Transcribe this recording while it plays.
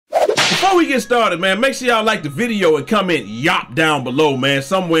Before we get started, man, make sure y'all like the video and comment YOP down below, man.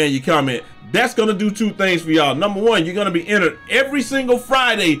 Somewhere in your comment. That's gonna do two things for y'all. Number one, you're gonna be entered every single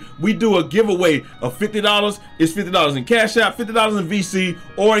Friday. We do a giveaway of $50. It's $50 in Cash App, $50 in VC,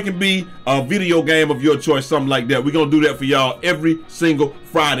 or it can be a video game of your choice, something like that. We're gonna do that for y'all every single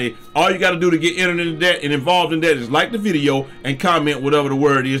Friday. All you gotta do to get entered into that and involved in that is like the video and comment whatever the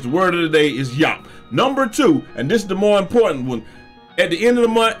word is. The word of the day is YOP. Number two, and this is the more important one, at the end of the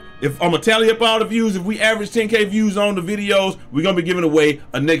month, if I'm gonna tally up all the views, if we average 10K views on the videos, we're gonna be giving away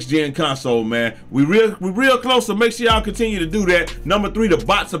a next gen console, man. We real close, so make sure y'all continue to do that. Number three, the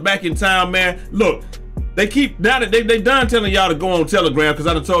bots are back in town, man. Look, they keep, now that they done telling y'all to go on Telegram, because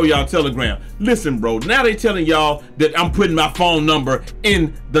I done told y'all Telegram. Listen, bro, now they telling y'all that I'm putting my phone number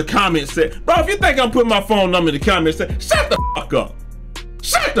in the comment section. Bro, if you think I'm putting my phone number in the comment section, shut the fuck up.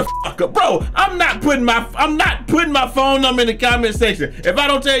 Shut the fuck up, bro. I'm not putting my phone number in the comment section. If I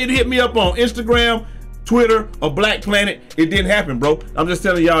don't tell you to hit me up on Instagram, Twitter, or Black Planet, it didn't happen, bro. I'm just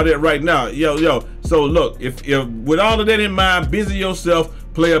telling y'all that right now. Yo. So look, if with all of that in mind, busy yourself,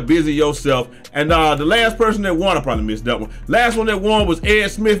 player, busy yourself. And the last person that won, I probably missed that one. Last one that won was Ed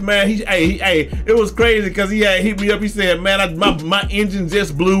Smith, man. It was crazy because he had hit me up. He said, man, my engine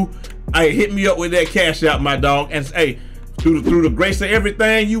just blew. Hit me up with that Cash App, my dog. And hey, through the grace of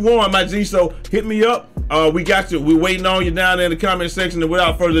everything, you won, my G. So hit me up. We got you. We're waiting on you down there in the comment section. And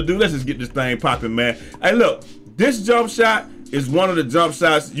without further ado, let's just get this thing popping, man. Hey, look, this jump shot is one of the jump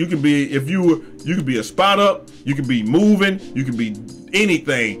shots you can be. If you can be a spot up, you can be moving, you can be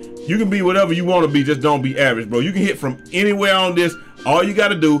anything. You can be whatever you want to be. Just don't be average, bro. You can hit from anywhere on this. All you got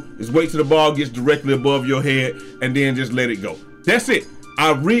to do is wait till the ball gets directly above your head, and then just let it go. That's it.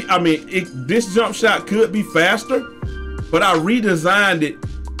 This jump shot could be faster, but I redesigned it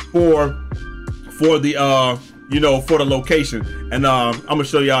for the location, and I'm gonna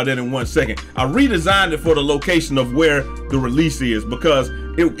show y'all that in 1 second. I redesigned it for the location of where the release is, because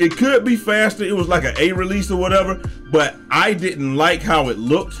it could be faster. It was like an A release or whatever, but I didn't like how it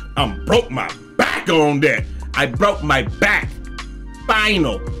looked. I broke my back on that. I broke my back.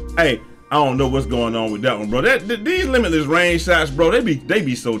 Final. Hey, I don't know what's going on with that one, bro. These limitless range shots, bro, they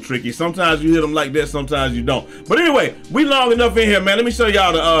be so tricky. Sometimes you hit them like that, sometimes you don't. But anyway, we long enough in here, man. Let me show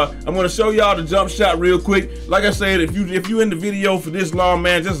y'all I'm gonna show y'all the jump shot real quick. Like I said, if you in the video for this long,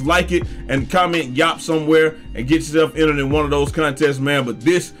 man, just like it and comment YOP somewhere and get yourself entered in one of those contests, man. But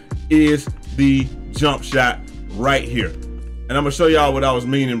this is the jump shot right here. And I'm gonna show y'all what I was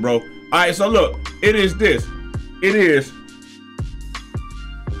meaning, bro. All right, so look, it is this. It is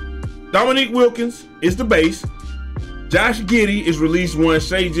Dominique Wilkins is the base. Josh Giddey is release 1.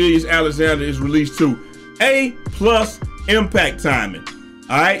 Shai Gilgeous-Alexander is release 2. A+ impact timing.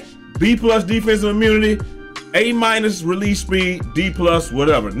 All right. B+ defensive immunity. A- release speed. D+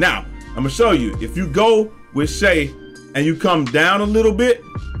 whatever. Now I'm gonna show you. If you go with Shai and you come down a little bit,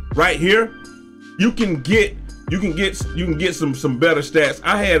 right here, you can get some better stats.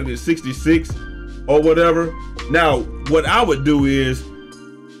 I had it at 66 or whatever. Now what I would do is,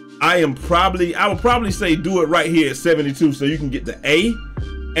 I would probably say do it right here at 72, so you can get the A,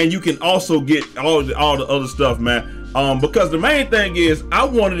 and you can also get all the other stuff, man. Because the main thing is I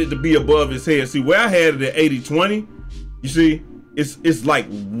wanted it to be above his head. See where I had it at 80-20, you see, it's like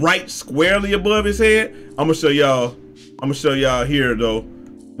right squarely above his head. I'm gonna show y'all here though,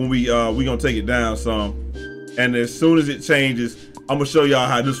 when we gonna take it down some, and as soon as it changes, I'm gonna show y'all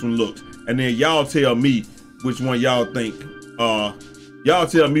how this one looks, and then y'all tell me which one y'all think. Y'all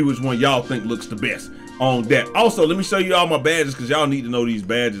tell me which one y'all think looks the best on that. Also, let me show you all my badges, because y'all need to know these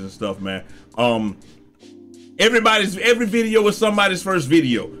badges and stuff, man. Every video is somebody's first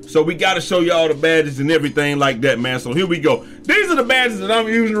video, so we got to show y'all the badges and everything like that, man. So here we go. These are the badges that I'm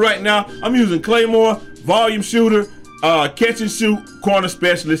using right now. I'm using Claymore, volume shooter, catch and shoot, corner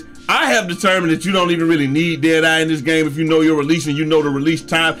specialist. I have determined that you don't even really need dead eye in this game if you know your release and you know the release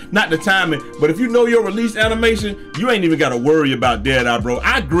time, not the timing, but if you know your release animation, you ain't even got to worry about dead eye, bro.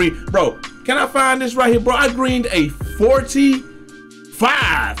 I agree, bro. Can I find this right here, bro? I greened a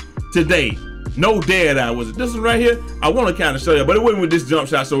 45 today. No dead eye. Was it this one right here? I want to kind of show you, but it wasn't with this jump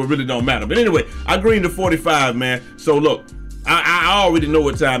shot, so it really don't matter. But anyway, I greened a 45, man. So look, I already know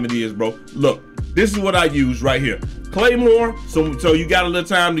what time it is, bro. Look, this is what I use right here. Claymore, so you got a little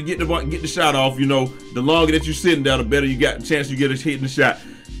time to get the shot off. You know, the longer that you're sitting there, the better you got a chance you get a hitting the shot.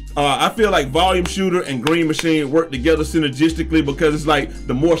 I feel like volume shooter and green machine work together synergistically, because it's like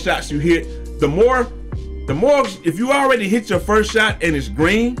the more shots you hit, the more if you already hit your first shot and it's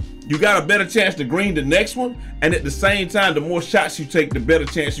green, you got a better chance to green the next one, and at the same time, the more shots you take, the better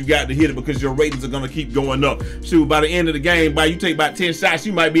chance you got to hit it, because your ratings are gonna keep going up. Shoot, by the end of the game, you take about 10 shots,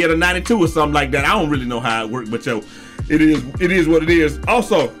 you might be at a 92 or something like that. I don't really know how it works, but yo, it is what it is.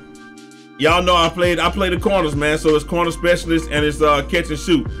 Also, y'all know I play the corners, man. So it's corner specialist and it's catch and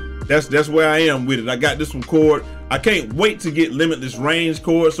shoot. That's where I am with it. I got this one cord. I can't wait to get limitless range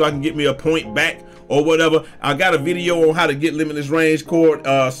cord so I can get me a point back or whatever. I got a video on how to get limitless range cord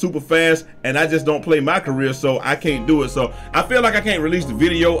super fast, and I just don't play my career, so I can't do it. So I feel like I can't release the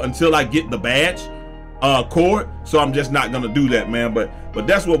video until I get the badge cord, so I'm just not gonna do that, man. But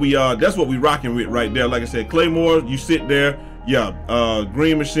that's what we rocking with right there. Like I said, Claymore, you sit there, yeah,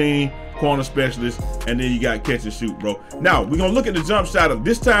 green machine, corner specialist, and then you got catch and shoot, bro. Now we're gonna look at the jump shot. Of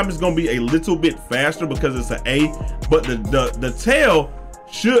this time it's gonna be a little bit faster because it's an A, but the tail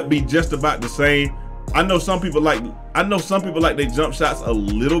should be just about the same. I know some people like their jump shots a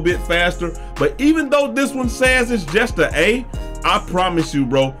little bit faster, but even though this one says it's just an A, I promise you,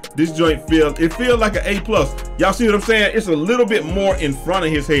 bro, this joint feels like an A+. Y'all see what I'm saying? It's a little bit more in front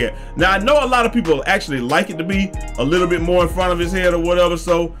of his head. Now I know a lot of people actually like it to be a little bit more in front of his head or whatever.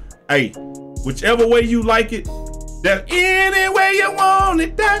 So hey, whichever way you like it, that's any way you want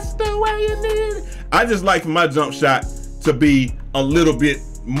it, that's the way you need it. I just like for my jump shot to be a little bit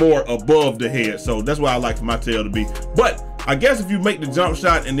more above the head, so that's why I like for my tail to be. But I guess if you make the jump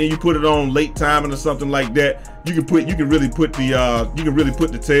shot and then you put it on late timing or something like that, you can really put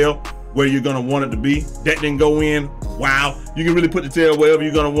the tail where you're gonna want it to be. That didn't go in. Wow, you can really put the tail wherever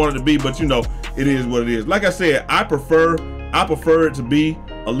you're gonna want it to be. But you know, it is what it is. Like I said, I prefer it to be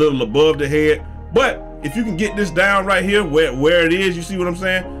a little above the head. But if you can get this down right here where it is, you see what I'm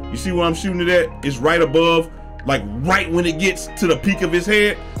saying? You see where I'm shooting it at? It's right above. Like right when it gets to the peak of his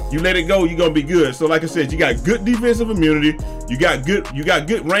head, you let it go, you're gonna be good. So like I said, you got good defensive immunity, you got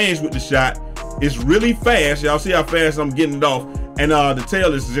good range with the shot. It's really fast. Y'all see how fast I'm getting it off, and the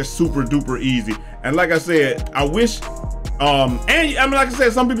tail is just super duper easy. And like I said, I wish and I mean, like I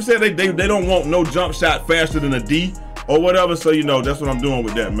said, some people say they don't want no jump shot faster than a D or whatever. So you know, that's what I'm doing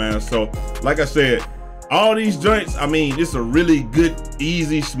with that, man. So like I said, all these joints, I mean, it's a really good,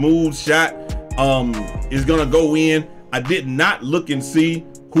 easy, smooth shot. Is gonna go in. I did not look and see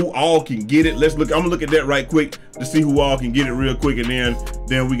who all can get it. Let's look. I'm gonna look at that right quick to see who all can get it real quick, and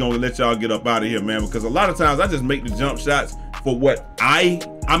then we gonna let y'all get up out of here, man. Because a lot of times I just make the jump shots for what I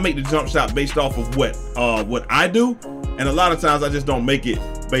make the jump shot based off of what I do, and a lot of times I just don't make it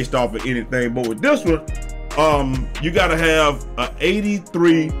based off of anything. But with this one, you gotta have a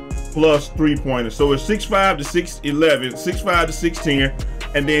 83 plus 3-pointer. So it's 6'5" to 6'11", 6'5" to 6'10",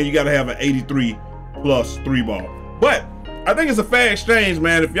 and then you gotta have an 83 plus 3 ball. But I think it's a fair exchange,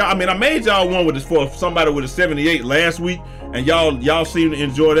 man. If y'all, I mean, I made y'all one with this for somebody with a 78 last week, and y'all seem to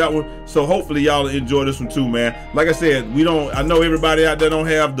enjoy that one. So hopefully y'all enjoy this one too, man. Like I said, I know everybody out there don't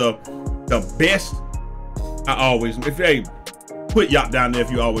have the best. Hey, put Yop down there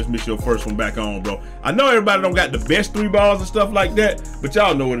if you always miss your first one back on, bro. I know everybody don't got the best 3 balls and stuff like that, but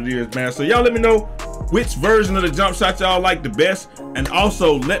y'all know what it is, man. So y'all let me know which version of the jump shot y'all like the best, and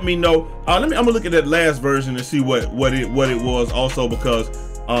also let me know. I'm gonna look at that last version and see what it was also, because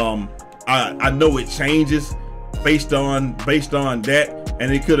I know it changes based on that,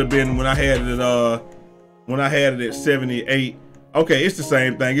 and it could have been when I had it at 78. Okay, it's the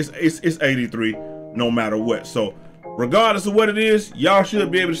same thing. It's 83 no matter what. So regardless of what it is, y'all should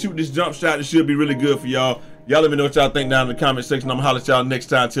be able to shoot this jump shot. It should be really good for y'all. Y'all let me know what y'all think down in the comment section. I'm gonna holler at y'all next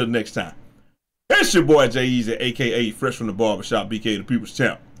time. Till next time. It's your boy Eazy, aka Fresh from the Barbershop, BK the People's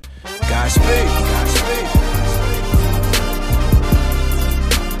Champ. Godspeed.